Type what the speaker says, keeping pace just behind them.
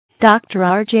Dr.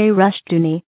 R.J.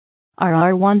 Rushdoony,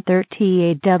 RR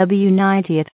 138W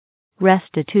 90th,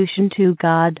 Restitution to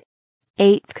God,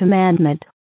 8th Commandment,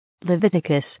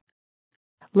 Leviticus.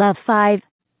 Lev 5,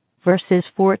 verses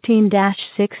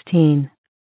 14-16.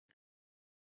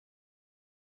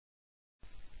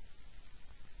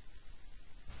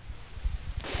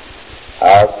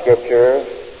 Our scripture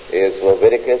is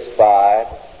Leviticus 5,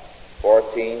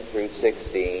 14 through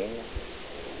 16,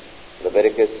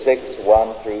 Leviticus 6,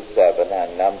 1 through 7,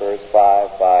 and Numbers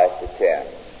 5, 5 to 10.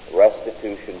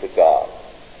 Restitution to God.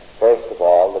 First of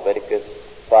all, Leviticus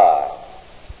 5,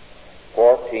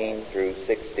 14 through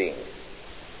 16.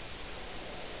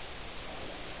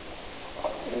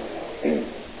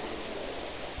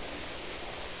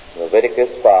 Leviticus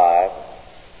 5,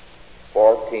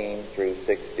 14 through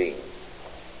 16.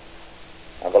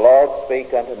 And the Lord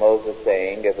spake unto Moses,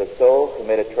 saying, If a soul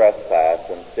commit a trespass,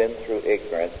 and sin through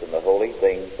ignorance in the holy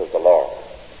things of the Lord,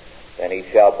 then he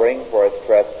shall bring for his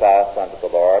trespass unto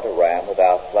the Lord a ram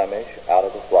without blemish out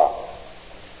of the flocks,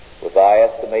 with thy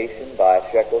estimation by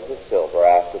shekels of silver,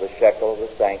 after the shekel of the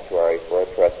sanctuary, for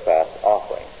a trespass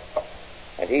offering.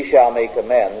 And he shall make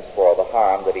amends for the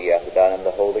harm that he hath done in the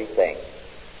holy things,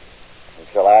 and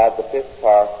shall add the fifth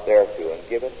part thereto, and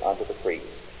give it unto the priest.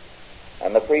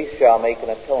 And the priest shall make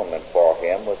an atonement for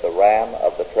him with the ram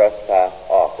of the trespass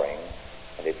offering,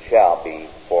 and it shall be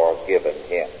forgiven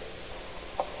him.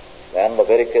 Then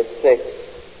Leviticus 6,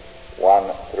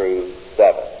 1 through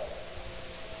 7.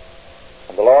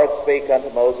 And the Lord spake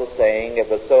unto Moses, saying, If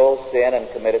a soul sin and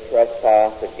commit a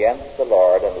trespass against the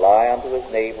Lord, and lie unto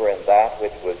his neighbor in that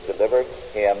which was delivered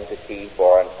him to keep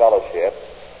or in fellowship,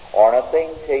 or in a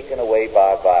thing taken away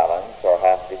by violence, or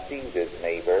hath deceived his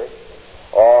neighbor,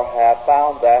 or have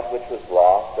found that which was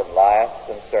lost, and lieth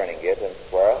concerning it, and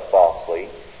sweareth falsely,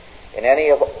 in any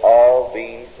of all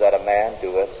these that a man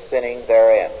doeth, sinning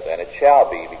therein, then it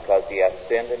shall be, because he hath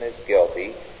sinned and is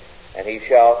guilty, and he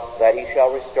shall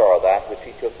restore that which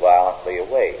he took violently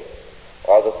away,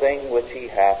 or the thing which he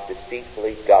hath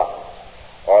deceitfully gotten,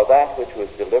 or that which was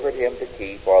delivered him to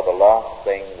keep, or the lost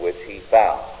thing which he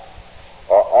found,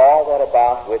 or all that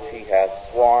about which he hath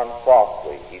sworn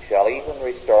falsely. He shall even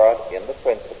restore it in the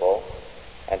principal,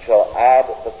 and shall add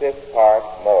the fifth part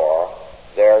more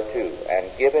thereto,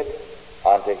 and give it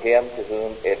unto him to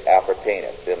whom it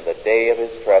appertaineth in the day of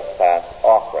his trespass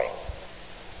offering.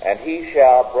 And he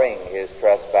shall bring his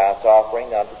trespass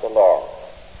offering unto the Lord,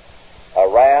 a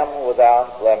ram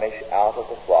without blemish out of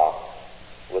the flock,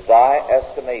 with thy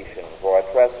estimation for a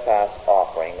trespass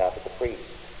offering unto the priest.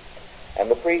 And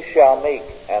the priest shall make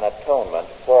an atonement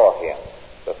for him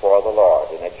before the Lord,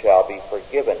 and it shall be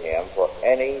forgiven him for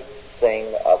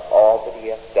anything of all that he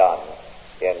hath done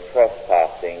in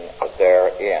trespassing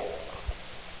therein.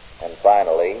 And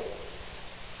finally,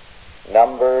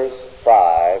 Numbers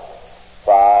 5,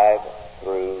 5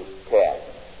 through 10.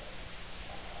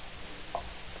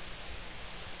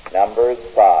 Numbers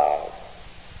 5,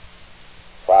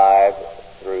 5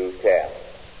 through 10.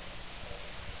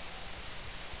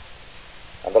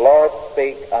 And the Lord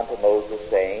spake unto Moses,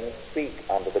 saying, Speak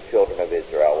unto the children of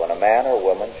Israel, when a man or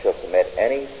woman shall commit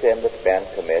any sin that men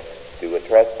commit, do a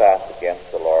trespass against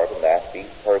the Lord, and that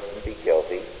person be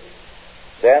guilty,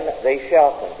 then they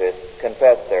shall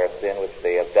confess their sin which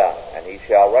they have done, and he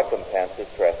shall recompense his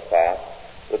trespass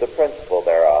with the principal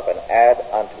thereof, and add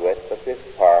unto it the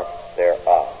fifth part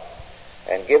thereof,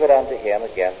 and give it unto him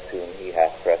against whom he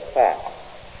hath trespassed.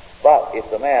 But if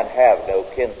the man have no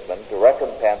kinsman to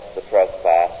recompense the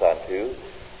trespass unto,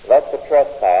 let the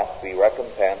trespass be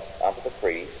recompensed unto the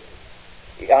priest,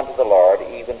 unto the Lord,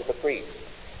 even to the priest,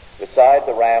 beside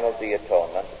the ram of the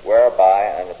atonement, whereby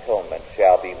an atonement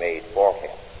shall be made for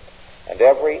him. And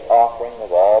every offering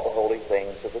of all the holy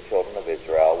things of the children of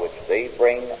Israel, which they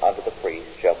bring unto the priest,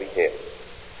 shall be his.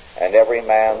 And every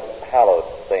man's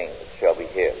hallowed thing shall be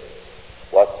his.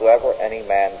 Whatsoever any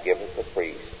man giveth the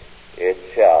priest, it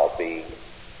shall be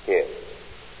his.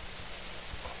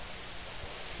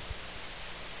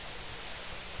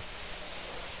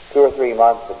 Two or 3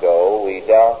 months ago, we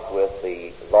dealt with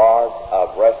the laws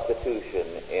of restitution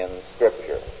in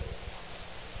Scripture.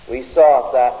 We saw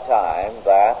at that time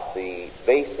that the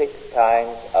basic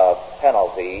kinds of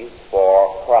penalties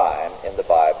for crime in the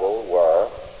Bible were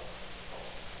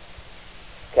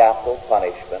capital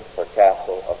punishment for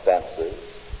capital offenses,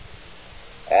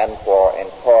 and for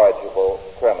incorrigible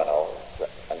criminals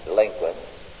and delinquents,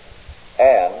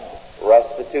 and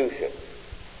restitution.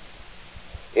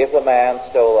 If a man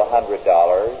stole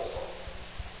 $100,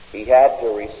 he had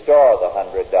to restore the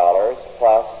 $100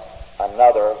 plus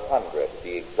another 100,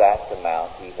 the exact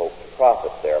amount he hoped to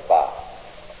profit thereby.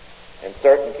 In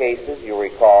certain cases, you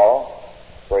recall,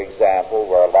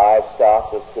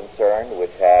 flock was concerned,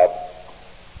 which had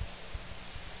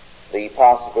the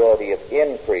possibility of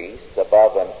increase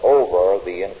above and over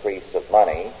the increase of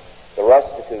money, the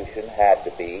restitution had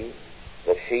to be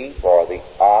the sheep or the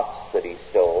ox that he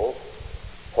stole,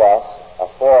 plus a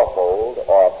fourfold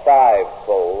or a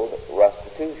fivefold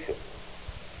restitution.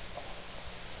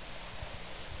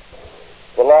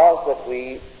 The laws that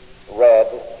we read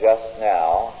just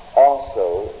now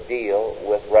also deal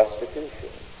with restitution.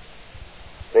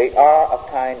 They are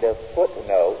a kind of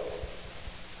footnote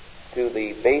to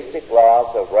the basic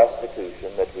laws of restitution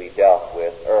that we dealt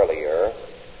with earlier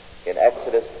in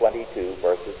Exodus 22,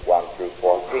 verses 1 through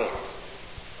 14.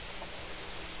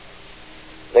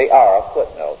 They are a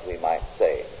footnote, we might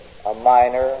say, a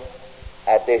minor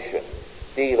addition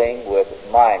dealing with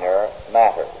minor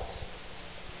matters.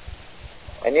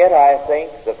 And yet I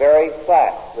think the very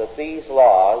fact that these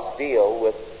laws deal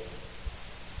with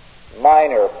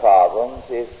minor problems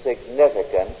is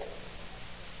significant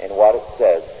in what it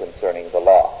says concerning the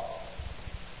law.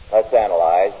 Let's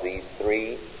analyze these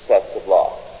three sets of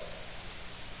laws.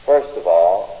 First of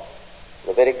all,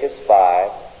 Leviticus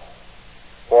 5,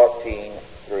 14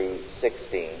 through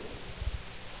 16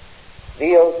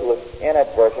 deals with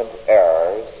inadvertent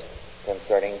errors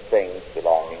concerning things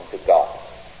belonging to God.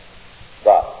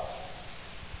 Thus,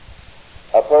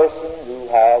 a person who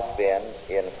has been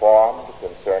informed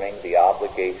concerning the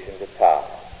obligation to tithe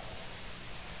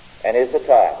and is a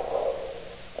tither,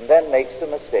 and then makes a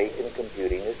mistake in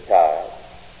computing his tithe,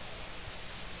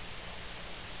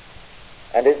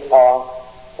 and is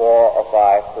off 4 or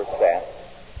 5%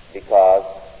 because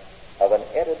of an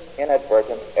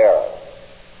inadvertent error,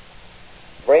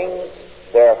 brings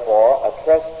therefore a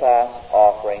trespass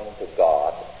offering to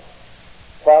God,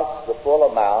 plus the full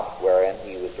amount wherein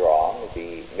he was wrong. If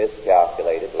he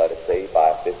miscalculated, let us say,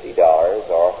 by $50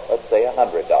 or let's say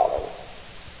 $100,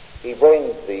 he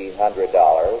brings the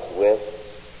 $100 with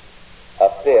a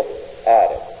fifth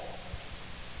added,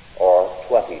 or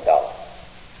 $20.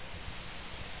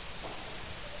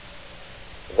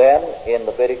 Then in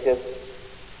Leviticus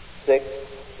 6,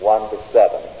 1 to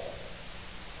 7,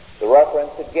 the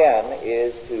reference again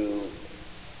is to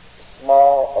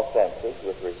small offenses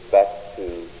with respect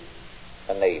to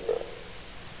a neighbor.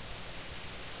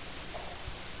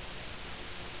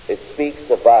 It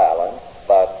speaks of violence,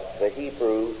 but the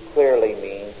Hebrew clearly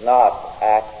means not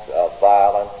acts of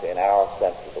violence in our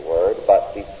sense of the word,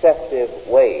 but deceptive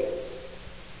ways,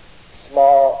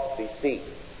 small deceits,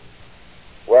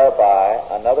 whereby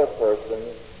another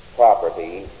person's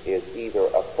property is either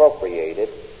appropriated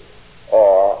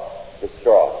or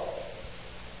destroyed.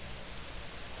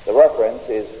 The reference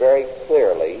is very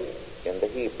clearly in the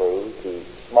Hebrew to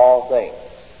small things.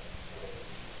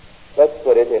 Let's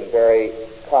put it in very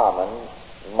common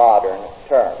modern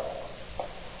terms.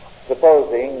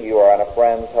 Supposing you are in a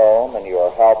friend's home and you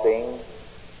are helping,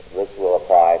 this will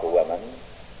apply to women,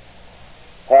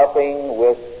 helping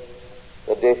with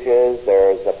the dishes,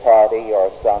 there's a party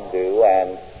or some do,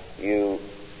 and you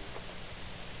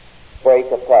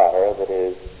break a platter that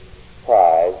is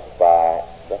prized by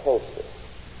the hostess.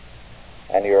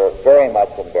 And you're very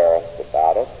much embarrassed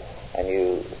about it, and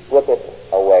you slip it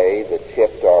away, the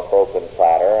chipped or broken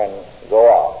platter, and go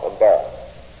off embarrassed.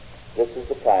 This is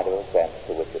the kind of offense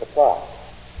to which it applies.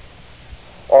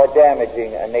 Or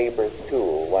damaging a neighbor's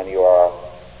tool when you are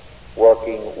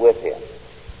working with him.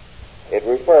 It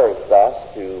refers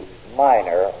thus to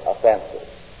minor offenses.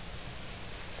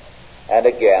 And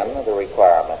again, the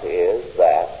requirement is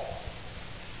that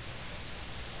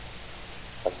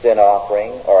a sin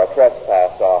offering or a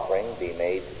trespass offering be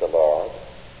made to the Lord.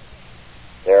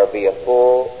 There be a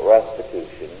full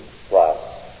restitution plus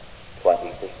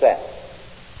 20%.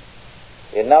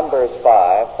 In Numbers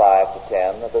 5, 5 to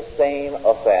 10, the same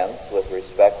offense with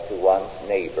respect to one's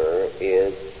neighbor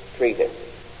is treated.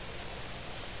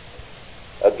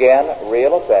 Again,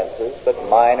 real offenses, but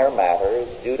minor matters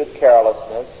due to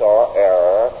carelessness or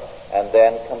error, and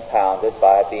then compounded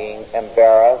by being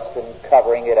embarrassed and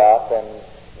covering it up and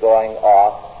going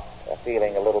off,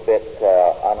 feeling a little bit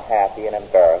unhappy and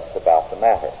embarrassed about the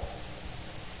matter.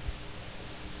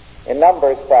 In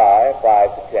Numbers 5,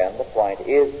 5 to 10, the point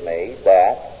is made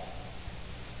that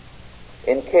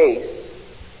in case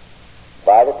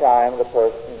by the time the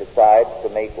person decides to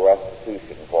make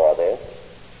restitution for this,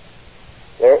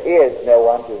 there is no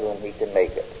one to whom he can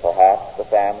make it. Perhaps the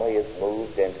family is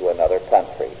moved into another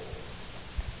country.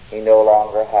 He no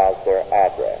longer has their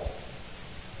address,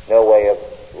 no way of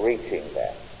reaching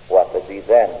them. What does he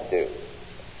then do?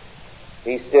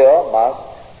 He still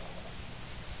must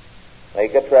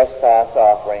make a trespass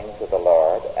offering to the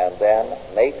Lord and then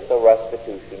make the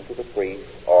restitution to the priest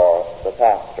or the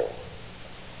pastor.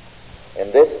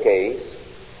 In this case,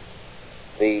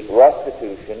 the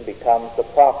restitution becomes the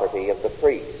property of the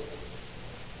priest,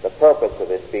 the purpose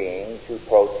of it being to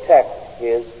protect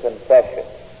his confession.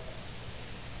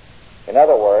 In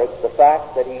other words, the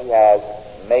fact that he has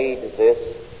made this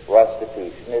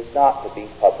restitution is not to be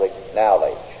public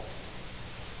knowledge.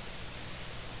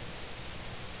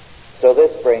 So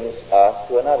this brings us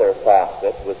to another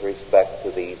facet with respect to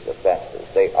these offenses.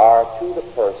 They are to the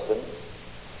person.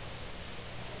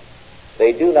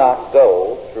 They do not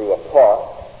go through a court,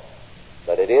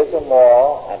 but it is a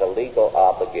moral and a legal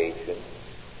obligation.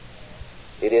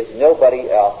 It is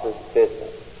nobody else's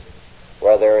business.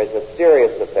 Where there is a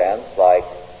serious offense like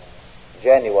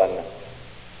genuine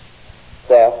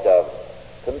theft of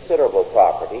considerable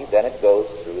property, then it goes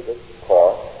through the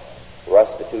court.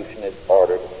 Restitution is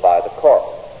ordered by the court.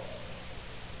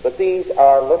 But these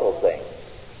are little things.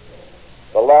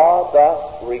 The law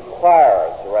thus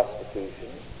requires restitution,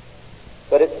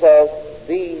 but it says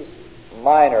these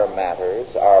minor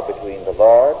matters are between the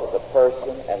Lord, the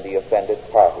person, and the offended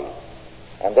party.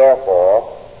 And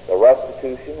therefore, the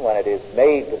restitution, when it is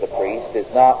made to the priest,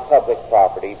 is not public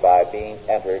property by being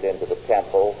entered into the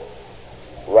temple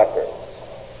records.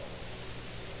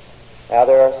 Now,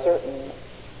 there are certain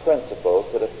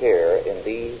principles that appear in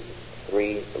these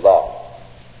three laws,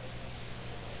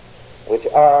 which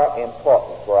are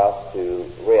important for us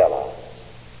to realize.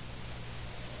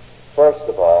 First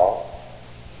of all,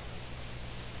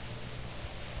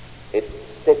 it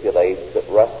stipulates that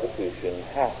restitution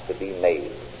has to be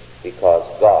made because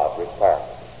God requires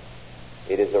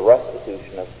it. It is a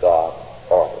restitution of God's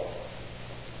order.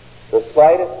 The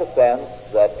slightest offense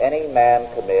that any man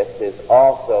commits is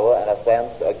also an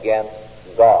offense against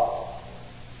God.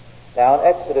 Now in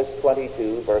Exodus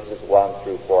 22, verses 1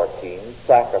 through 14,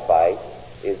 sacrifice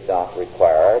is not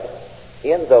required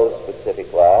in those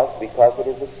specific laws because it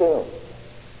is assumed.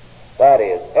 That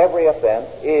is, every offense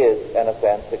is an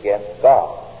offense against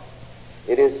God.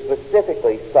 It is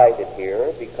specifically cited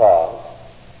here because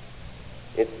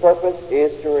its purpose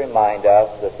is to remind us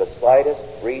that the slightest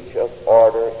breach of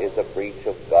order is a breach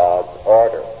of God's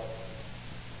order.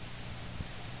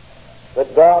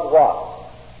 That God wants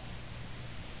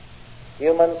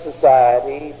human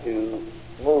society to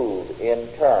move in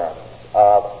terms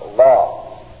of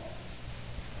law.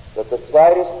 That the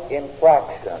slightest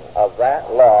infraction of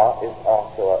that law is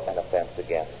also an offense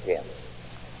against him.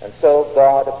 And so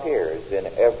God appears in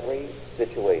every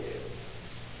situation.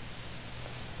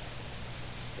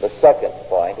 The second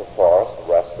point, of course,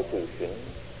 restitution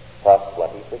plus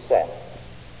 20%.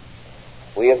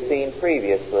 We have seen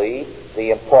previously the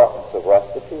importance of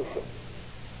restitution.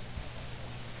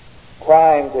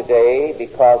 Crime today,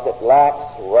 because it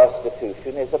lacks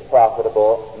restitution, is a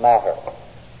profitable matter.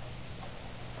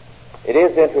 It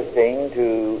is interesting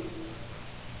to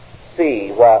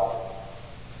see what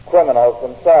criminals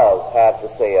themselves have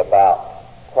to say about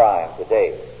crime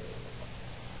today.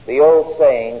 The old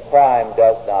saying, crime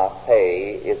does not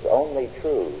pay, is only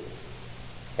true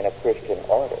in a Christian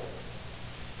order.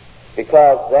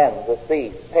 Because then the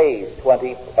thief pays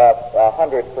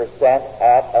 100%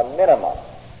 at a minimum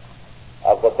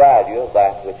of the value of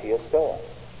that which he has stolen.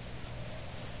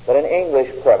 But an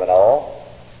English criminal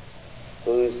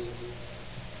whose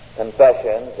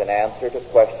confessions in answer to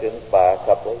questions by a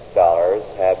couple of scholars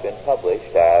have been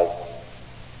published as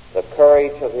The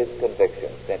Courage of His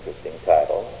Convictions, interesting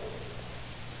title,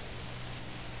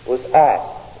 was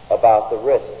asked about the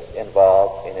risks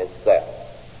involved in his thefts.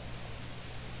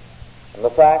 And the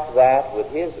fact that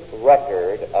with his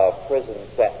record of prison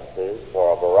sentences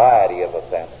for a variety of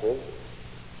offenses,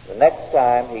 the next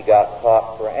time he got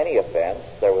caught for any offense,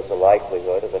 there was a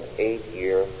likelihood of an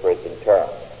 8-year prison term.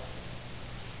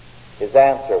 His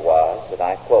answer was, and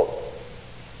I quote,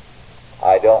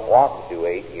 "I don't want to do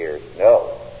 8 years,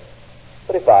 no.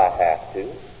 But if I have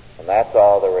to, and that's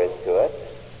all there is to it,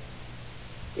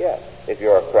 yes, if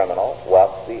you're a criminal,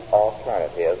 what's the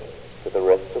alternative to the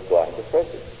risk of going to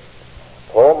prison?"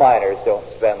 Coal miners don't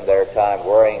spend their time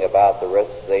worrying about the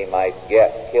risk they might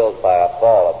get killed by a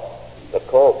fall of the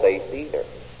coal face either.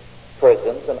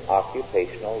 Prison's an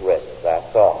occupational risk,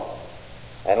 that's all.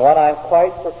 And one I'm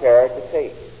quite prepared to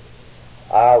take.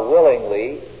 I'll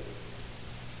willingly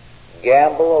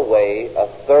gamble away a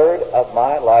third of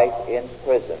my life in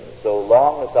prison so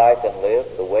long as I can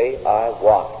live the way I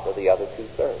want for the other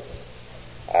 2/3.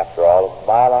 After all, it's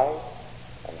my life,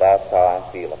 and that's how I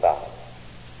feel about it.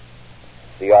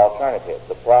 The alternative,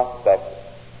 the prospect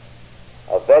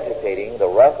of vegetating the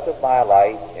rest of my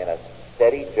life in a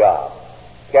steady job,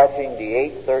 catching the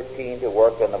 8:13 to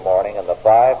work in the morning and the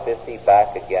 5:50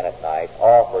 back again at night,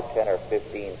 all for 10 or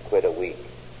 15 quid a week.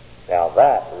 Now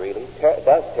that really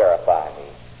does terrify me,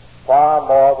 far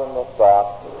more than the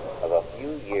thought of a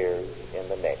few years in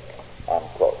the nick,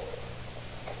 unquote.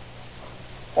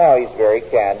 Now, he's very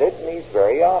candid and he's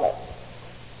very honest.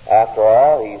 After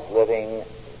all, he's living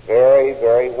very,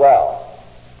 very well.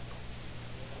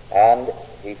 And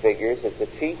he figures it's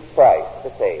a cheap price to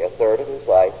pay a third of his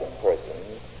life in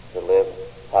prison to live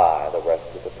high the rest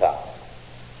of the time.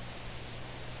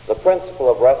 The principle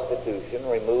of restitution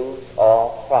removes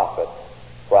all profit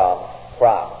from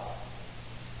crime.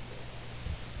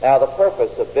 Now, the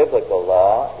purpose of biblical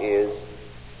law is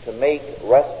to make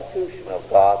restitution of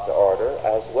God's order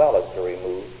as well as to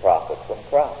remove profit from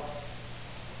crime.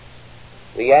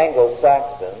 The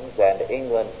Anglo-Saxons, and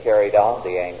England carried on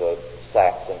the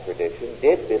Anglo-Saxon tradition,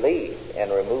 did believe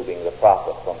in removing the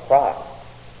profit from crime.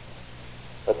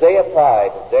 But they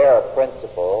applied their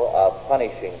principle of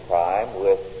punishing crime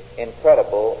with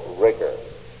incredible rigor.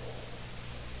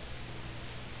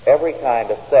 Every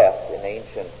kind of theft in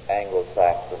ancient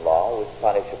Anglo-Saxon law was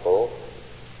punishable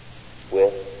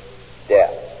with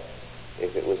death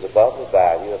if it was above the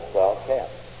value of 12 pence.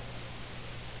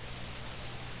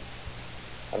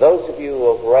 And those of you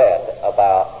who have read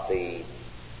about the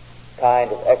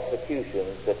kind of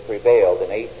executions that prevailed in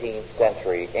 18th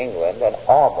century England and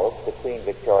almost to Queen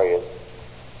Victoria's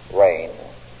reign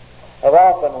have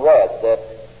often read that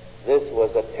this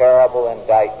was a terrible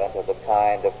indictment of the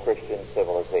kind of Christian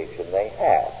civilization they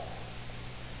had.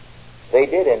 They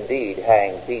did indeed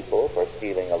hang people for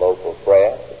stealing a loaf of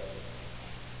bread,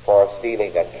 for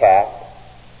stealing a cat,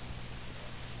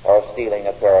 or stealing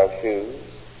a pair of shoes.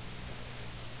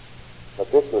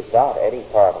 But this was not any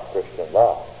part of Christian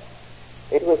law.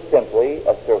 It was simply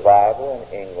a survival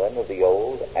in England of the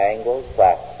old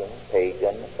Anglo-Saxon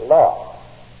pagan law.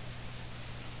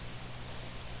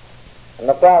 And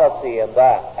the fallacy in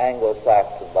that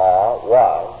Anglo-Saxon law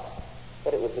was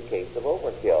that it was a case of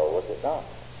overkill, was it not?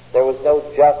 There was no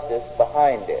justice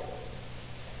behind it.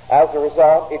 As a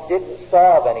result, it didn't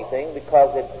solve anything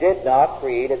because it did not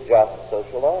create a just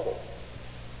social order.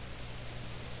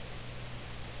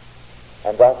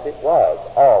 And thus it was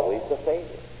always a failure.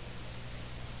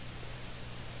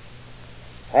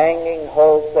 Hanging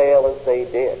wholesale as they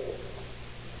did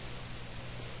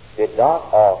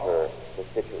not alter the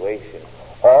situation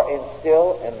or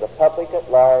instill in the public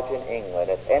at large in England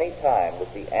at any time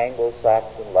that the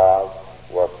Anglo-Saxon laws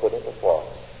were put into force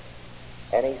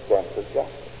any sense of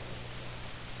justice,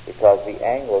 because the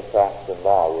Anglo-Saxon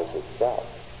law was itself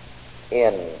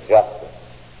injustice.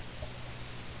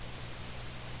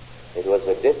 It was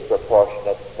a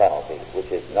disproportionate penalty,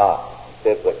 which is not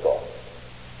biblical.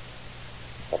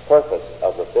 The purpose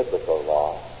of the biblical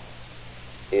law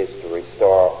is to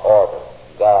restore order,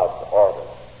 God's order.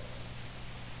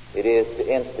 It is to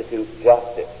institute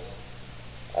justice,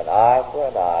 an eye for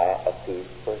an eye, a tooth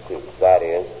for a tooth. That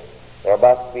is, there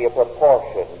must be a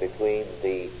proportion between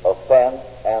the offense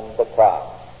and the crime.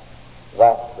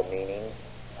 That's the meaning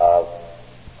of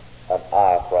an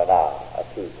eye for an eye, a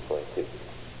tooth for a tooth.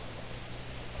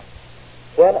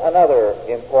 Then another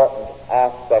important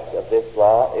aspect of this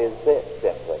law is this,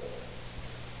 simply.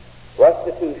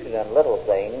 Restitution in little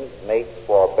things makes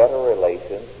for better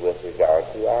relations with regard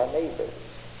to our neighbors.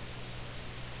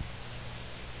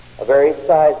 A very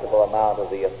sizable amount of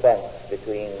the offense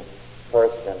between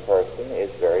person and person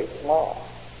is very small.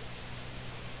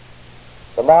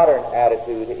 The modern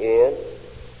attitude is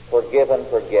forgive and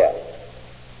forget.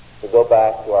 To go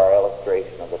back to our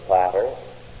illustration of the platter,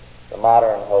 the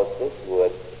modern hostess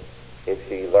would, if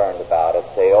she learned about it,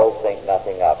 say, oh, think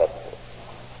nothing of it.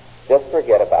 Just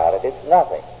forget about it. It's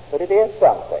nothing. But it is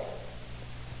something.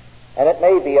 And it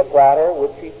may be a platter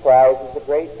which she prizes a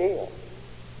great deal.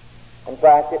 In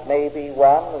fact, it may be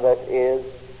one that is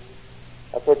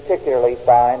a particularly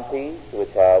fine piece,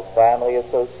 which has family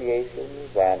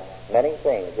associations and many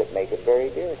things that make it very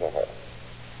dear to her.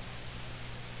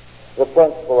 The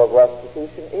principle of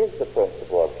restitution is the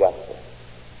principle of justice.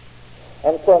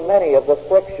 And so many of the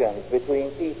frictions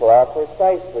between people are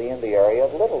precisely in the area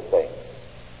of little things.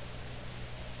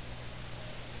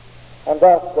 And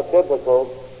thus the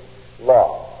biblical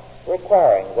law,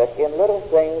 requiring that in little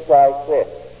things like this,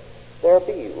 there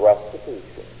be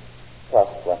restitution, plus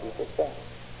 20%,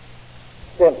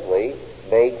 simply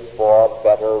makes for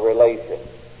better relations.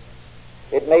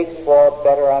 It makes for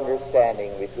better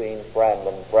understanding between friend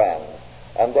and friend.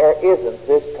 And there isn't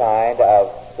this kind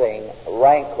of thing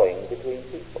rankling between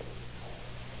people.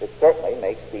 It certainly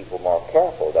makes people more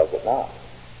careful, does it not?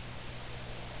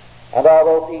 And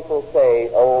although people say,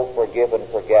 oh, forgive and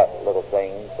forget little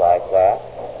things like that,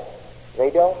 they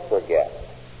don't forget.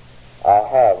 I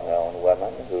have known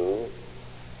women who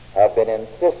have been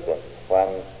insistent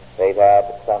when they've had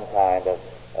some kind of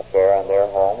affair in their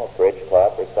home, a bridge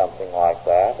club or something like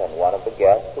that, and one of the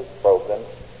guests has spoken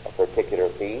a particular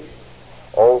piece,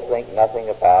 think nothing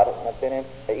about it, and have been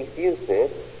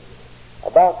effusive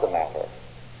about the matter.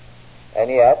 And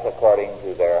yet, according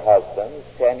to their husbands,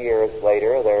 10 years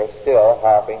later, they're still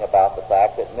harping about the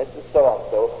fact that Mrs.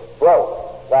 So-and-so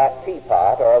broke that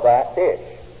teapot or that dish.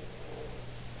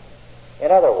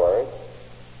 In other words,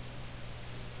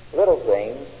 little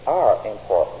things are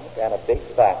important and a big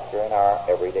factor in our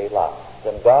everyday lives.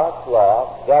 And God's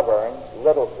law governs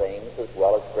little things as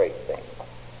well as great things.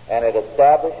 And it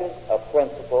establishes a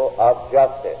principle of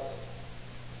justice.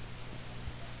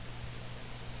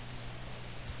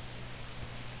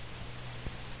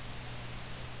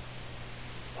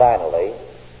 Finally,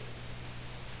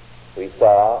 we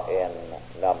saw in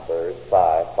Numbers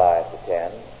 5 to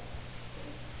 10,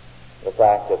 the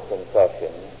fact of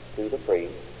confession to the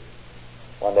priest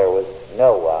when there was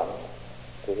no one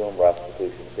to whom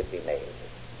restitution could be made.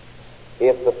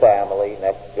 If the family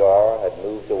next door had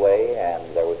moved away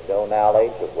and there was no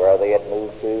knowledge of where they had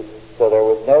moved to, so there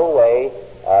was no way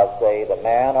of, say, the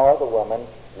man or the woman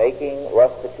making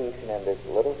restitution in this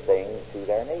little thing to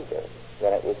their neighbor,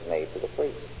 then it was made to the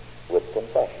priest with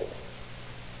confession.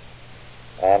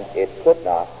 And it could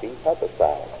not be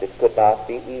publicized. It could not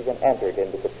be even entered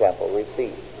into the temple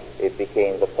receipt. It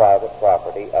became the private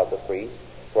property of the priest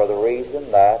for the reason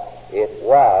that it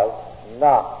was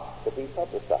not to be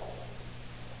publicized.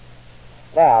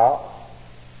 Now,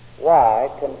 why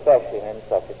confession in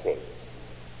such a case?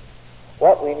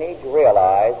 What we need to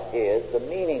realize is the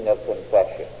meaning of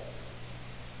confession.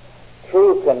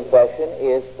 True confession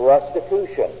is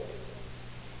restitution.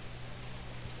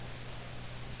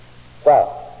 But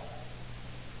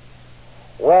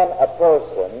when a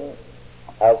person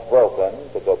has broken,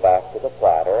 to go back to the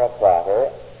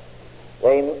platter,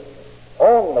 they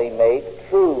only make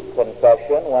true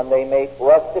confession when they make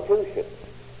restitution.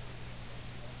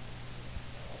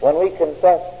 When we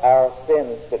confess our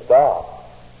sins to God,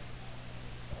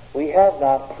 we have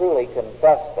not truly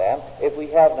confessed them if we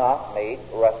have not made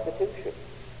restitution.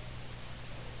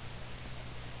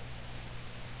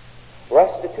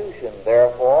 Restitution,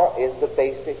 therefore, is the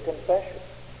basic confession.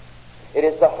 It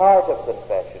is the heart of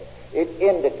confession. It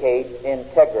indicates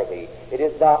integrity. It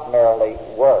is not merely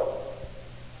words.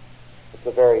 It's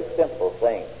a very simple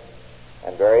thing,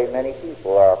 and very many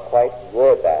people are quite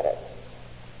glib at it.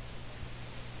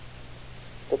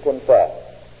 To confess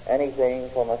anything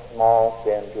from a small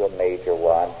sin to a major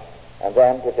one, and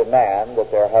then to demand that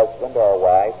their husband or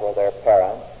wife or their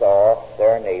parents or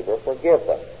their neighbor forgive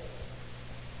them.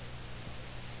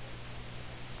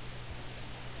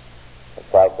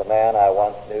 It's like the man I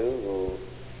once knew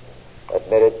who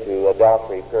admitted to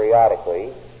adultery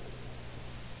periodically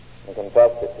and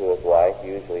confessed it to his wife,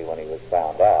 usually when he was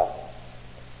found out,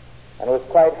 and was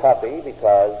quite happy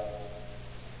because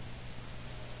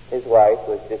his wife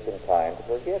was disinclined to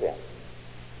forgive him.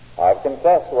 I've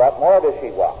confessed. What more does she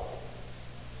want?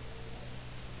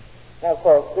 Now, of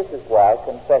course, this is why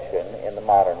confession in the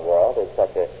modern world is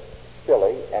such a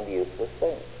silly and useless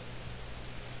thing.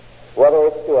 Whether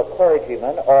it's to a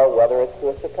clergyman or whether it's to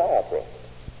a psychiatrist,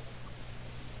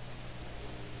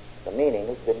 the meaning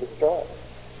has been destroyed.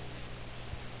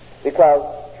 Because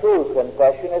true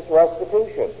confession is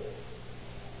restitution.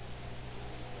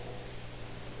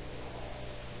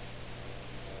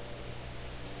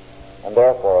 And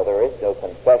therefore there is no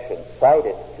confession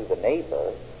cited to the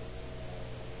neighbor,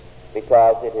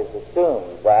 because it is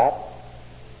assumed that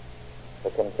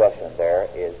the confession there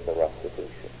is the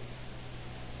restitution.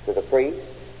 To the priest,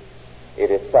 it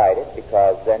is cited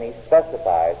because then he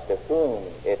specifies to whom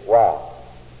it was.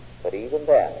 But even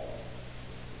then,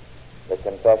 the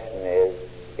confession is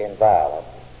inviolate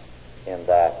in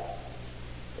that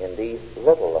in these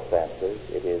little offenses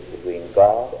it is between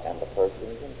God and the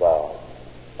persons involved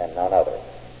and none other.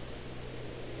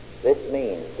 This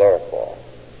means, therefore,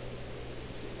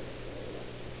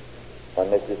 when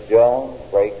Mrs. Jones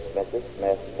breaks Mrs.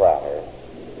 Smith's platter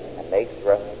and makes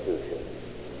restitution,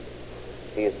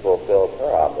 she has fulfilled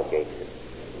her obligation.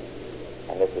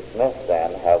 And Mrs. Smith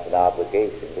then has an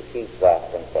obligation to keep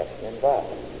that confession inviolate.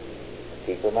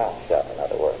 Keep her mouth shut, in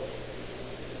other words.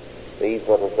 These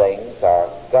little things are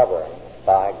governed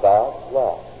by God's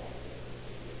law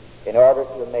in order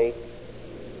to make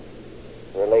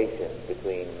relations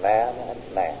between man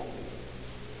and man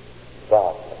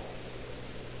godly.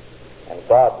 And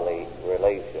godly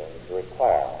relations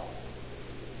require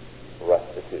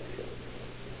restitution.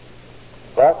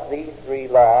 Thus, these three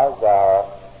laws are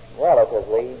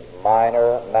relatively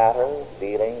minor matters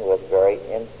dealing with very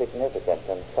insignificant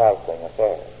and trifling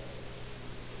affairs.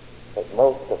 But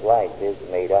most of life is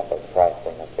made up of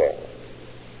trifling affairs.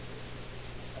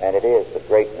 And it is the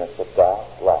greatness of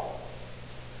God's law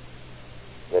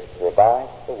that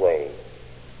provides the way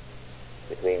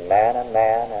between man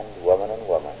and woman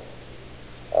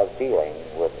of dealing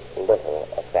with little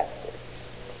offenses.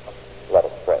 Let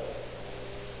us pray.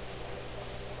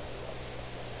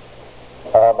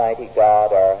 Almighty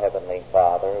God, our Heavenly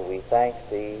Father, we thank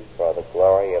Thee for the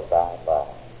glory of Thy law.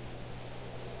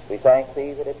 We thank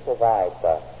Thee that it provides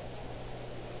us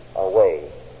a way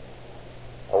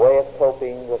of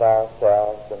coping with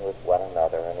ourselves and with one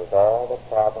another and with all the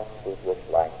problems with which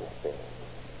life is filled.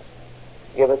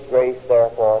 Give us grace,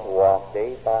 therefore, to walk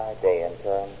day by day in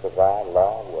terms of Thy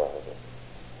law word,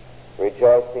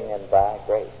 rejoicing in Thy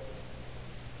grace,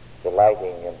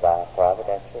 delighting in Thy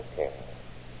providential care,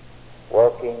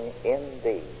 working in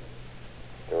Thee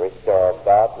to restore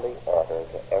godly order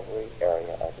to every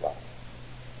area of life.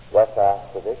 Bless us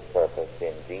for this purpose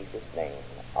in Jesus' name.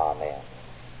 Amen.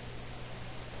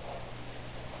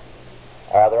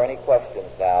 Are there any questions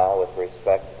now with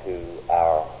respect to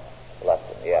our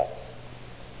lesson? Yes.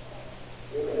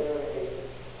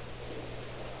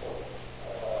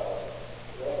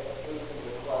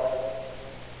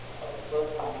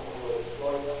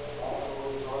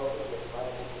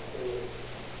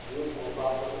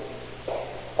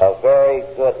 A very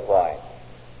good point.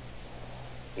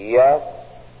 Yes,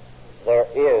 there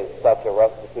is such a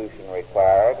restitution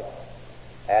required,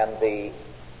 and the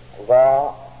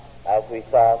law, as we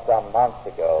saw some months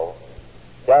ago,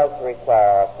 does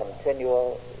require a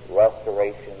continual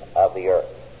restoration of the earth.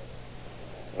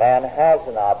 Man has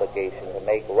an obligation to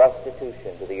make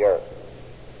restitution to the earth.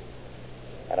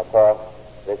 And of course,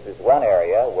 this is one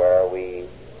area where we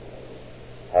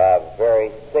have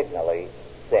very signally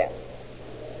sinned.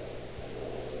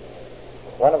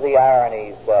 One of the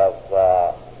ironies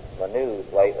of the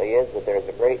news lately is that there's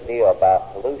a great deal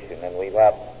about pollution, and we've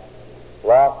had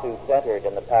lawsuits entered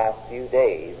in the past few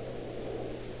days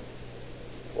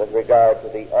with regard to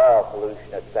the oil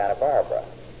pollution at Santa Barbara.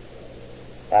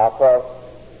 Now, of course,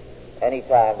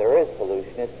 anytime there is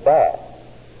pollution, it's bad.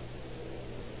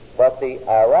 But the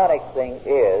ironic thing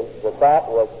is that that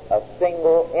was a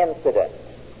single incident.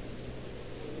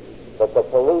 But the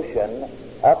pollution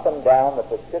up and down the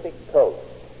Pacific coast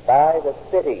by the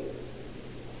cities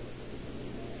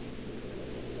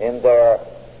in their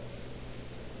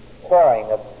pouring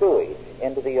of sewage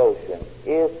into the ocean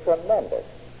is tremendous.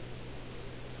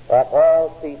 That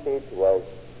oil seepage was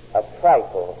a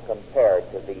trifle compared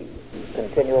to the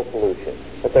continual pollution.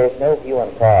 But there's no hue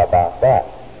and cry about that.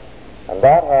 And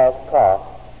that has cost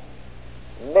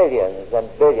millions and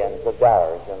billions of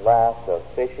dollars in loss of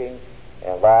fishing,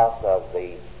 in loss of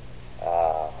the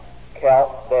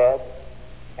kelp beds,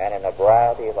 and in a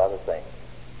variety of other things.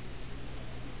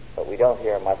 But we don't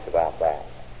hear much about that,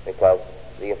 because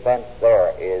the offense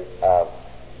there is of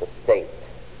the state,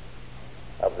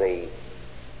 of the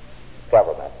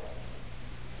government.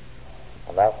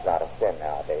 And that's not a sin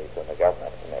nowadays when the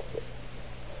government commits it.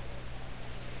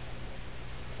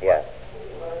 Yes.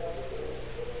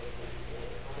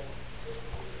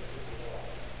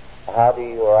 How do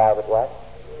you arrive at what?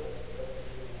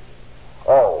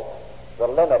 Oh, the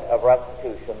limit of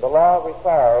restitution. The law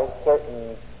requires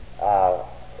certain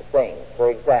things.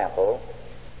 For example,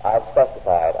 I've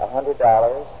specified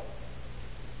 $100.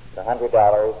 The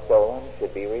 $100 stolen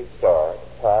should be restored.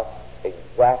 Cost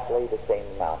exactly the same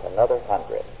amount, another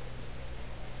 100.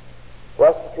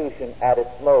 Restitution at its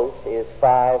most is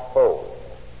fivefold.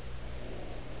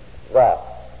 Thus,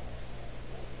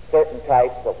 certain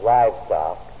types of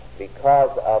livestock,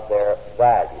 because of their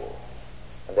value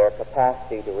and their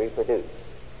capacity to reproduce,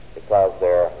 because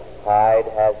their hide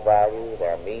has value,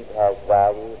 their meat has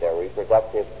value, their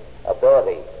reproductive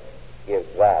ability gives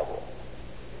value,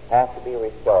 have to be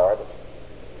restored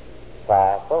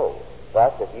fivefold.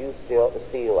 Thus, if you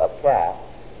steal a calf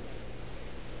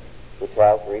which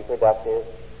has reproductive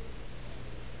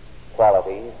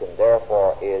qualities and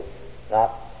therefore is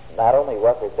not only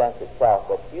represents itself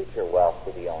but future wealth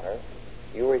to the owner,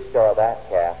 you restore that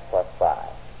calf plus 5.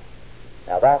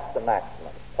 Now that's the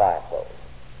maximum, fivefold.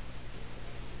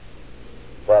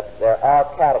 But there are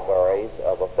categories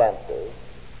of offenses,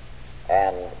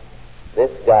 and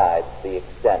this guides the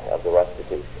extent of the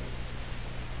restitution.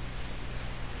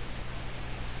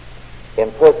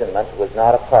 Imprisonment was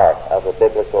not a part of the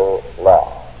biblical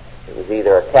law. It was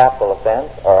either a capital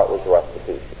offense or it was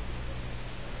restitution.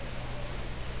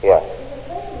 Yes. In the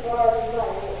same regard,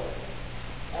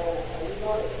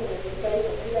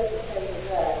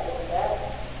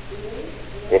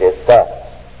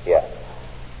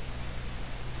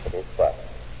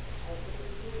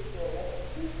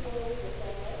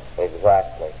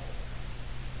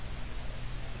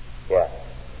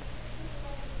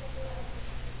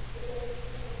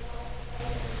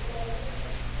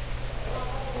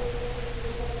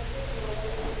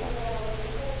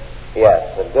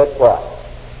 good point.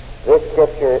 This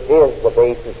scripture is the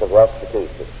basis of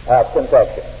restitution,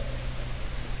 confession.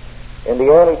 In the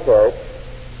early church,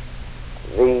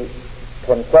 the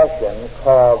confession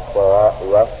called for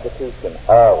restitution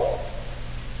always.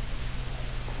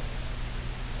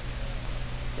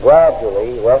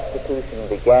 Gradually, restitution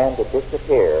began to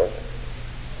disappear,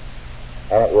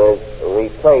 and it was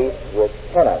replaced with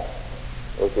penance,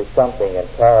 which is something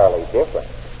entirely different.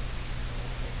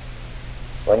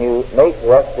 When you make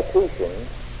restitution,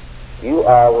 you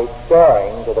are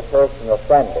restoring to the person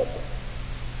offended.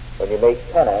 When you make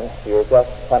penance, you're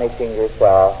just punishing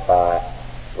yourself by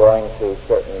going through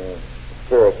certain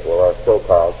spiritual or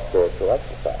so-called spiritual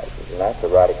exercises, and that's a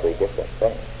radically different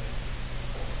thing.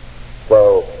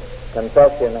 So,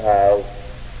 confession has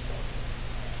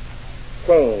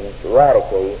changed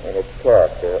radically in its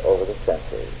character over the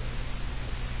centuries.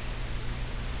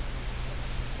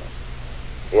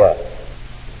 Yes.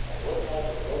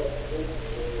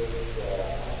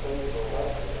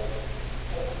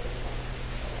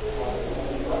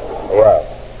 Yes.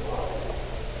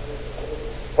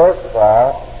 First of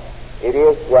all, it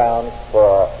is grounds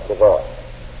for divorce,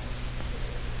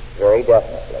 very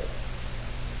definitely.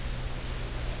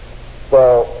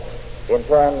 So, in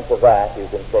terms of that, you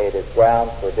can say it is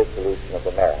grounds for dissolution of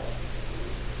the marriage.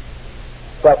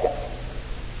 Second,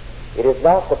 it is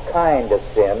not the kind of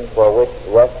sin for which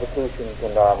restitution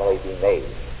can normally be made.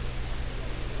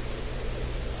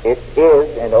 It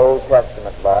is, in Old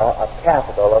Testament law, a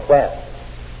capital offense.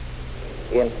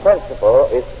 In principle,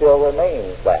 it still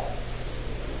remains that.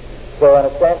 So, in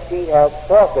a sense, he has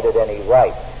forfeited any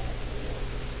right.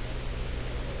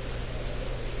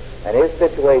 And his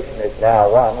situation is now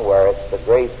one where it's the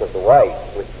grace of the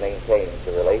wife which maintains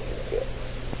the relationship.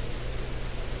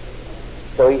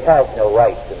 So he has no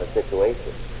rights in the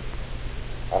situation,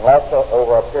 unless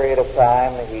over a period of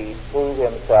time he prove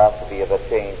himself to be of a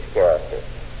changed character.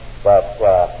 But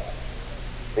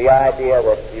the idea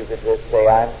that you could just say,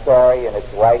 I'm sorry, and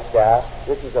it's wiped out,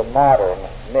 this is a modern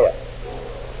myth.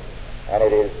 And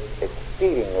it is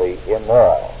exceedingly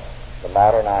immoral, the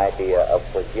modern idea of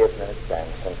forgiveness and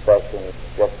confession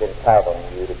just entitling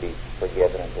you to be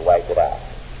forgiven and to wipe it out.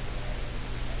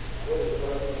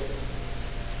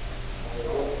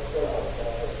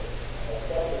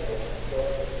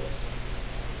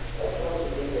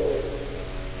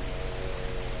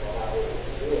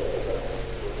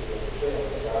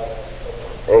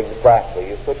 Exactly.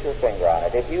 You put your finger on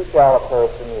it. If you tell a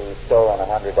person who's stolen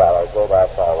 $100, oh,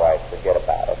 that's all right, forget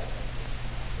about it,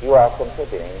 you are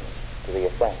contributing to the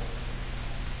offense.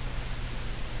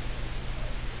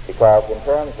 Because in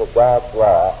terms of God's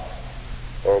law,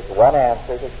 there's one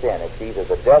answer to sin. It's either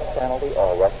the death penalty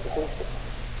or restitution.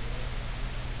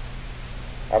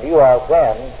 And you are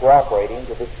then cooperating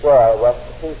to destroy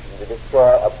restitution, to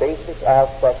destroy a basic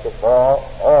aspect of moral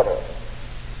order.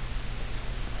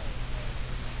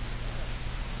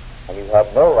 And you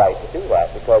have no right to do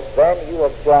that, because then you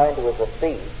have joined with a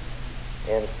thief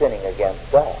in sinning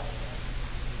against God.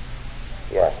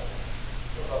 Yes.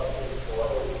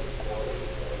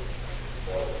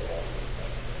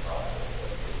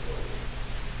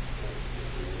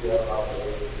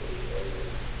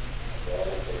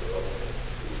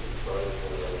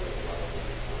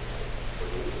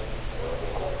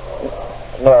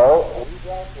 No, we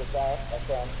dealt with that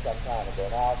offense some time ago.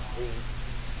 Now, the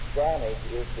damage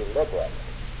is deliberate.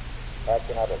 That's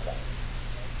another thing.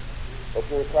 But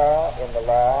you recall in the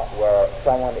law where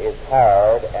someone is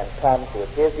hired and comes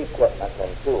with his equipment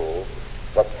and tools,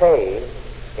 the pay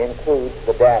includes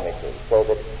the damages, so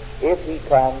that if he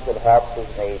comes and helps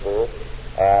his neighbor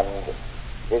and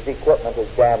his equipment is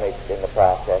damaged in the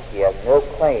process, he has no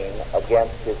claim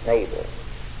against his neighbor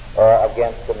or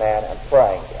against the man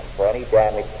employing him for any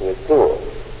damage to his tools,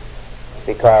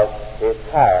 because his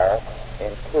hire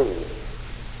includes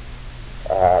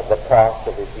the cost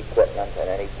of his equipment and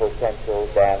any potential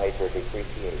damage or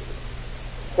depreciation.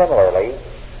 Similarly,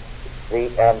 the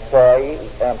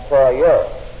employer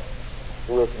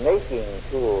who is making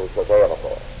tools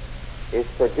available is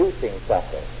producing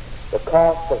something. The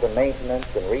cost of the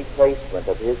maintenance and replacement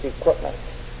of his equipment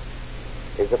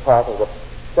is a part of the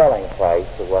selling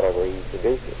price of whatever he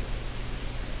produces.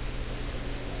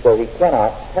 So he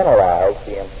cannot penalize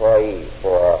the employee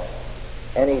for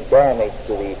any damage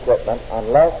to the equipment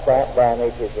unless that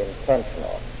damage is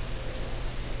intentional.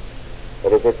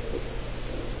 But if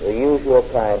it's the usual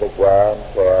kind of wear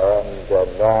and tear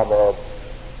and normal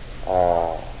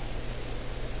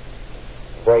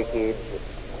breakage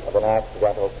of an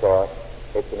accidental sort,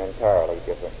 it's an entirely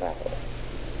different matter.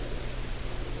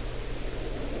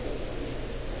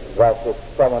 Thus, if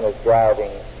someone is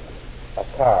driving a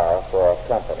car for a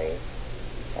company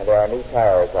and there are new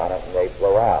tires on it and they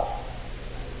blow out.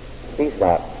 He's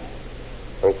not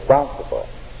responsible.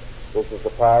 This is a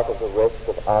part of the risk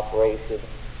of operation,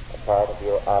 a part of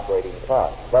your operating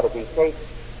cost. But if he takes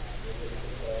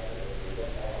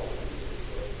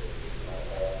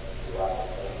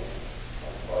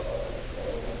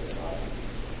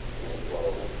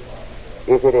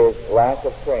if it is lack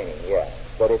of training, yes.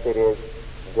 But if it is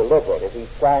deliberate, if he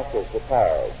slashes the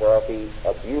tires, or if he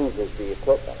abuses the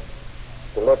equipment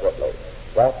deliberately,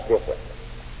 that's different.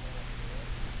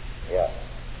 Yeah.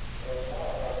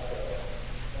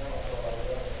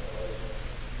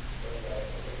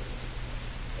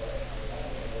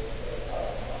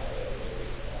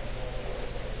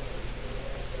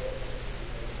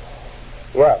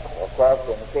 Yes, of course,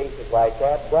 in cases like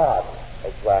that, God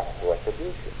exacts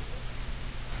retribution.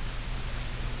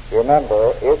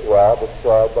 Remember, Israel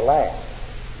destroyed the land.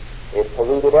 It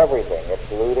polluted everything. It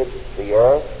polluted the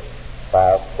earth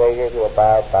by a failure to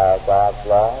abide by God's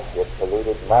laws. It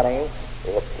polluted money.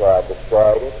 It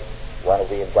destroyed it. One of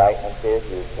the indictments is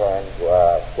you turned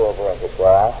silver into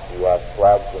brass. You had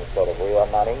slugs instead of real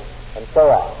money, and so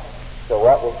on. So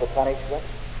what was the punishment?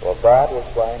 Well, God was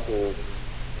going to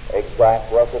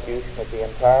exact retribution of the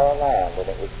entire land, and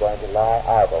it was going to lie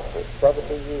idle for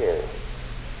 70 years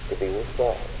to be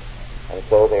restored. And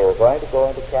so they were going to go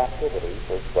into captivity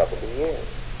for 70 years.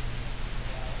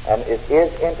 And it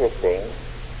is interesting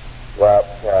that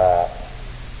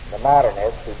the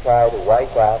modernists who try to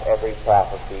wipe out every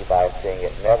prophecy by saying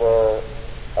it never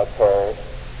occurred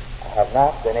have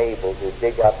not been able to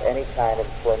dig up any kind of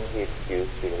flimsy excuse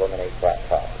to eliminate that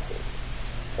prophecy.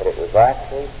 But it was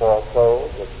actually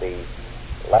foretold that the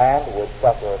land would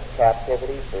suffer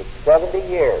captivity for 70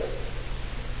 years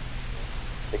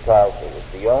because it was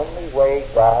the only way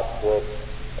God could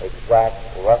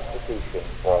exact restitution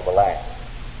for the land.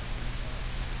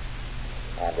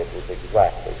 And it was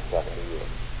exactly 70 years.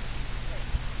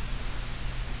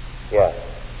 Yes.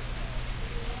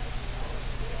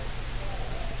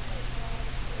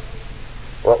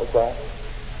 What was that?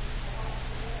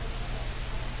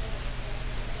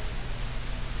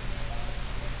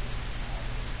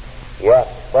 Yes,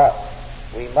 but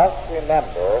we must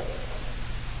remember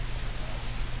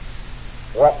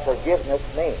what forgiveness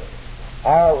means.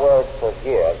 Our word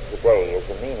forgive today is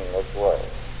a meaningless word.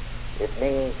 It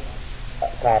means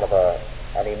kind of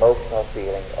an emotional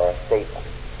feeling or a statement.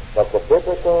 But the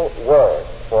biblical word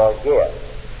forgive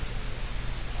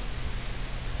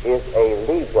is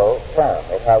a legal term.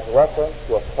 It has reference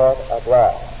to a court of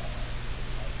law.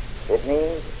 It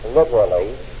means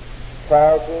literally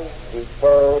charges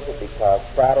deferred because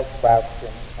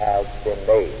satisfaction has been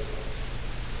made.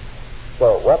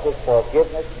 So what does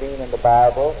forgiveness mean in the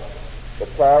Bible? The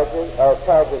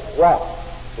charges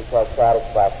dropped because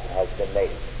satisfaction has been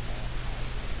made.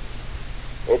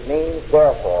 It means,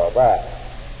 therefore, that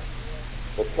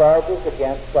the charges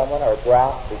against someone are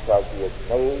dropped because he has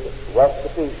made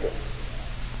restitution.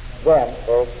 Then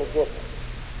there is forgiveness.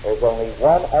 There's only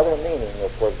one other meaning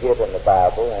of forgive in the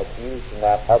Bible, and it's used in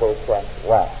that other sense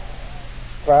once.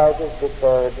 Charges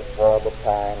deferred for the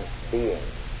time being,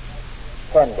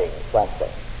 pending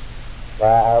something.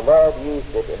 Now, our Lord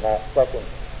used it in that second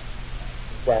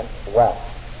sense once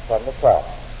from the cross,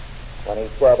 when he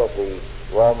said of the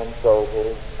Roman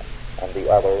soldiers and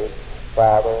the others,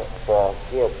 Father,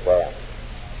 forgive them.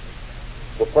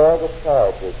 Defer the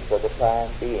charges for the time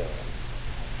being,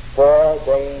 for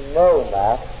they know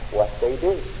not what they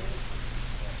do.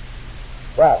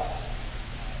 But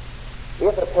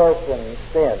if a person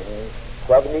sins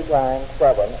 70 times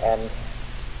 7 and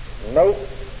makes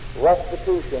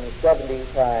restitution 70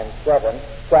 times 7,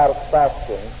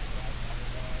 satisfaction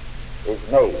is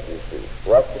made, you see.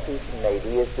 Restitution made.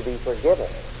 He is to be forgiven.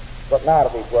 But not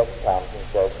if he just comes and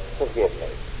says, forgive me.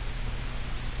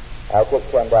 I'll take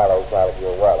 $10 out of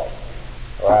your wallet.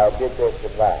 Or I'll give this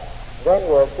and that. Then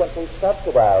you're simply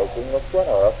subsidizing the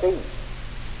sinner, a thief,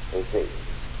 you see.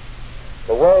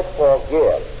 The word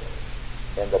forgive,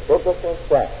 in the biblical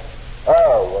sense,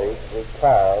 always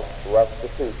requires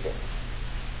restitution.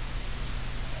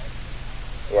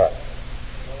 Yes.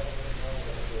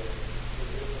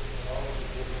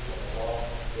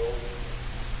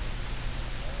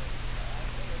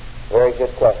 Very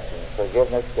good question.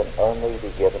 Forgiveness can only be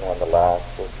given when the law is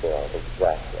fulfilled.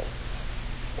 Exactly.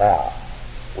 Now,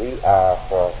 we are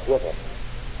forgiven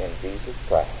in Jesus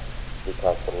Christ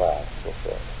because the law is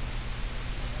fulfilled.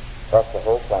 That's the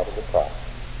whole point of the cross.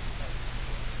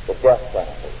 The death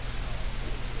penalty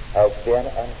has been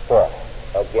enforced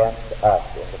against us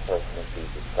in the person of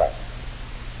Jesus Christ.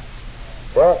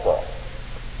 Therefore,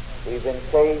 We've been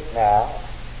saved now.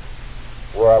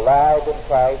 We're alive in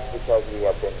Christ because we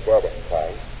have been dead in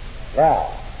Christ. Now,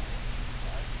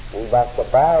 we must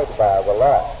abide by the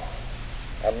law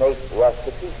and make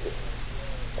restitution.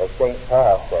 As St.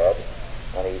 Paul said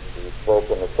when he spoke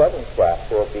in the 7th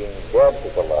chapter of being dead to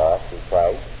the law through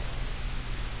Christ,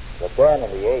 but then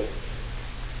in the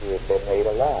 8th, we have been made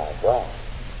alive. Why?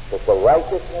 That the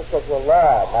righteousness of the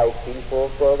law might be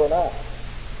fulfilled in us,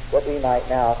 that we might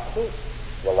now keep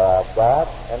the law of God,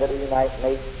 and that we might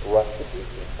make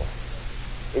restitution for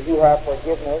it. If you have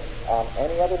forgiveness on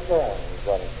any other terms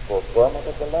than fulfillment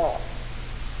of the law,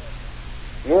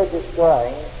 you're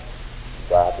destroying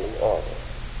godly order.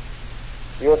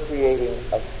 You're creating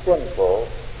a sinful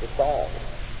society.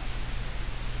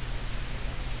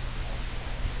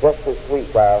 Just this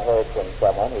week I heard from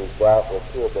someone who's dealt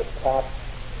with two of the top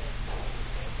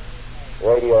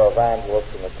radio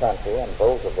evangelists in the country, and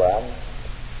both of them,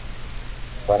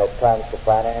 when it comes to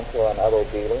financial and other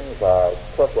dealings, are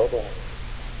crooked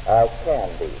as can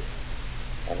be.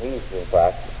 And he's, in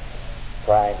fact,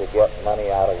 trying to get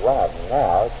money out of one of them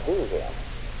now. It's due him.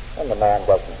 And the man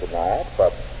doesn't deny it,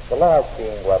 but the law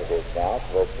being what it is now, it's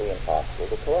virtually impossible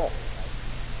to correct.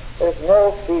 There's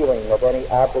no feeling of any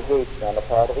obligation on the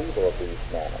part of either of these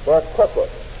men. They're crooked.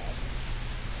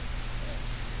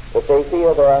 But they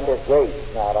feel they're under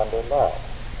grace, not under law.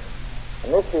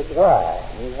 And this is why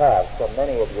you have so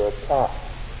many of your top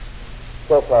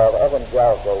so-called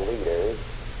evangelical leaders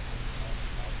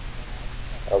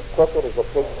as crooked as a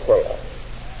pig's tail,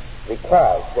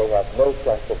 because they have no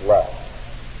sense of love.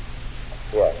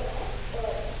 Yes.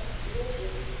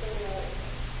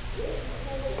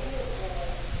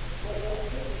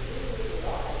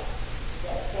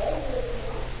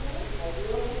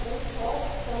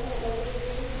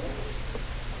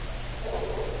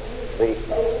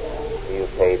 You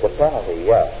paid the penalty,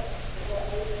 yes.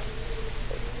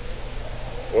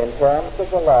 In terms of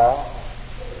the law,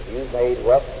 you made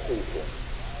restitution.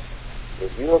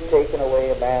 If you have taken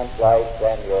away a man's life,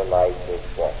 then your life is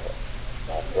forfeit.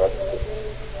 That's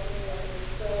restitution.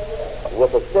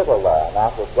 With the civil law,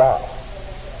 not with God.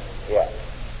 Yes.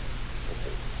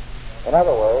 In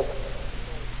other words,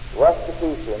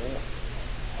 restitution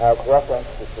has reference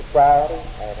to society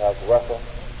and it has reference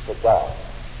to God.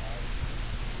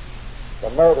 The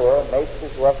murderer makes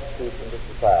his restitution to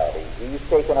society. He's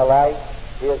taken a life,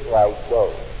 his life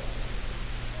goes.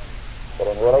 But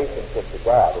in relationship to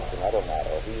God, it's another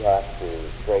matter. He has to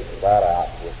straighten that out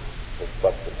with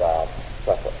respect to God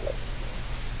separately.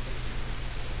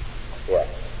 Yes.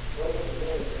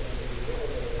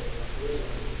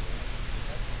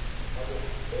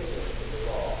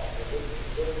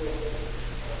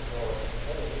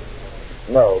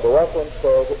 No, the reference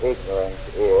there to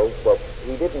ignorance is that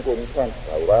he didn't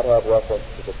intentionally, that had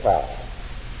reference to the tithe.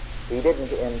 He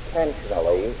didn't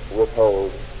intentionally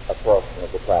withhold a portion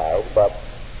of the tithe, but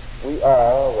we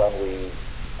all, when we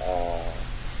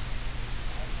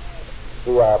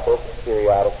do our books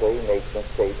periodically, make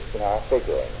mistakes in our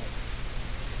figuring.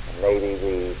 And maybe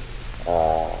we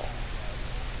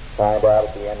find out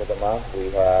at the end of the month we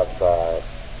have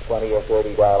 $20 or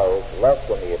 $30 less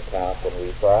in the account than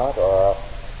we thought, or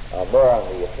more on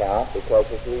the account,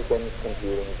 because as we've been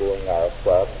computing, doing our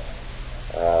stuff,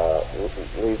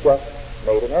 we've just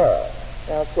made an error.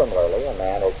 Now, similarly, a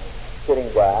man is sitting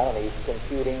down and he's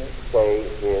computing, say,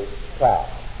 his tax,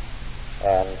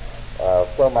 and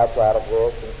so much out of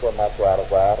this and so much out of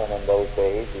that, and in those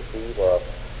days, you see, the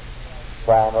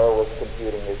farmer was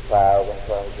computing his tithe in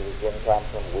terms of his income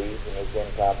from wheat and his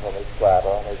income from his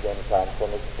cattle and his income from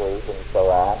his fruit and so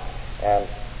on. And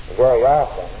very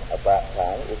often at that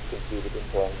time it was computed in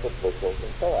terms of bushels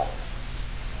and so on.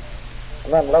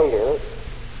 And then later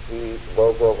he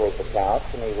goes over his accounts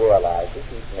and he realizes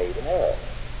he's made an error.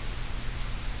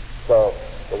 So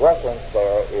the reference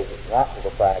there is not to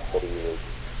the fact that he was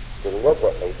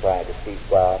deliberately trying to cheat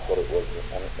God, but it was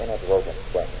an inadvertent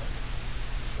thing.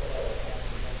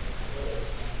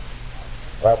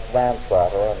 That's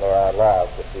manslaughter, and there are laws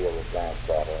that deal with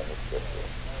manslaughter in the Scripture.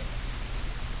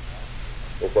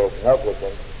 If there's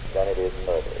negligence, then it is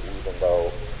murder, even though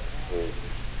his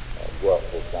guilt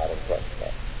is not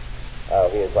intentional.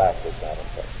 His act is not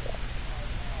intentional.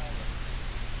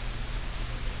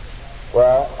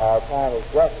 Well, our time is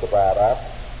just about up.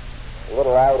 A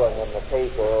little item in the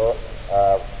paper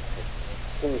of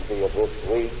Tuesday of this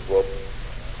week, which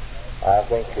I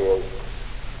think is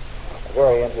a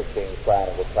very interesting sign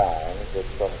of the times. It's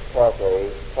from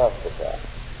Corte Costa,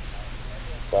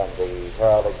 from the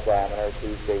Herald Examiner,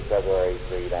 Tuesday, February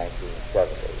 3,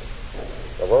 1970.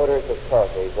 The voters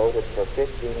Party voted for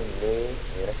 15 new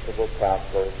municipal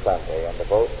councilors Sunday, and the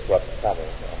votes kept coming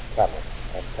and coming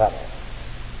and coming.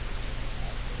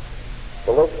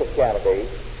 The list of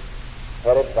candidates,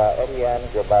 headed by Etienne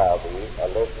Gribaldi, a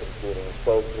list including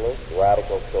socialists,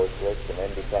 radical socialists, and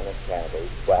independent candidates,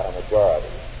 got a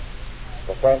majority.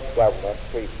 The French government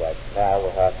prefect now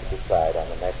will have to decide on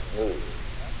the next move.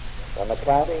 When the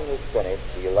counting was finished,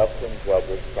 the election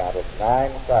judges counted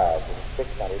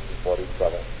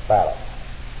 9,647 ballots,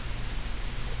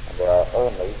 and there are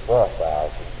only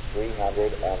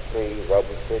 4,303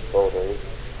 registered voters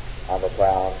on the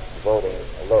town's voting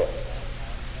list.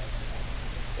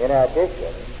 In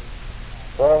addition,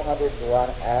 401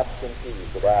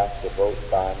 absentees had asked to vote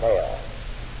by mail.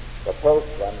 The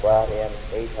postman brought in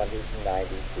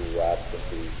 892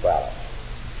 absentee ballots.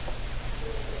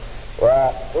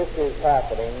 Well, this is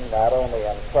happening not only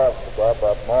in Corsica,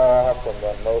 but more often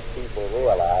than most people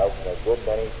realize in a good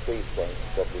many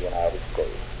precincts of the United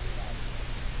States.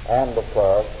 And, of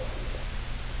course,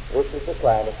 this is the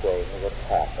kind of thing that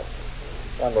happens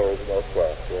when there is no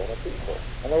trust in the people.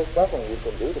 And there's nothing you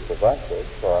can do to prevent this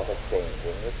sort of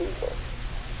changing the people.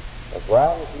 As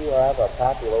long as you have a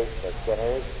population of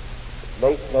sinners, it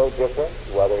makes no difference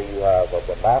whether you have a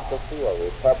democracy, a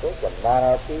republic, a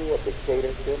monarchy, a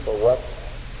dictatorship, or what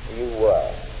you were.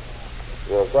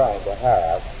 You're going to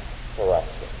have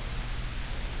corruption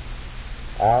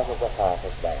out of the heart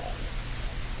of man.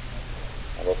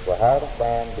 And if the heart of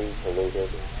man be polluted,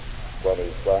 then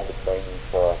he's going to bring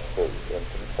forth fruit in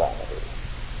conformity.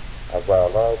 As our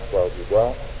Lord said, you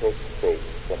don't pick figs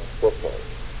from thistles.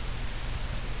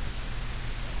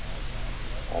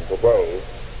 And today,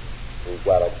 we've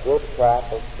got a good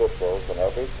crop of thistles in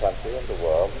every country in the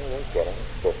world, and we're getting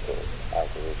thistles as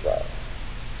a result.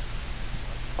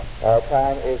 Our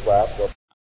time is up.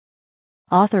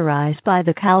 Authorized by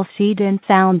the Chalcedon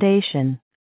Foundation.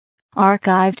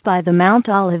 Archived by the Mount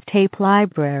Olive Tape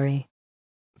Library.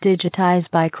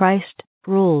 Digitized by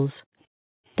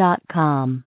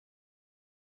ChristRules.com.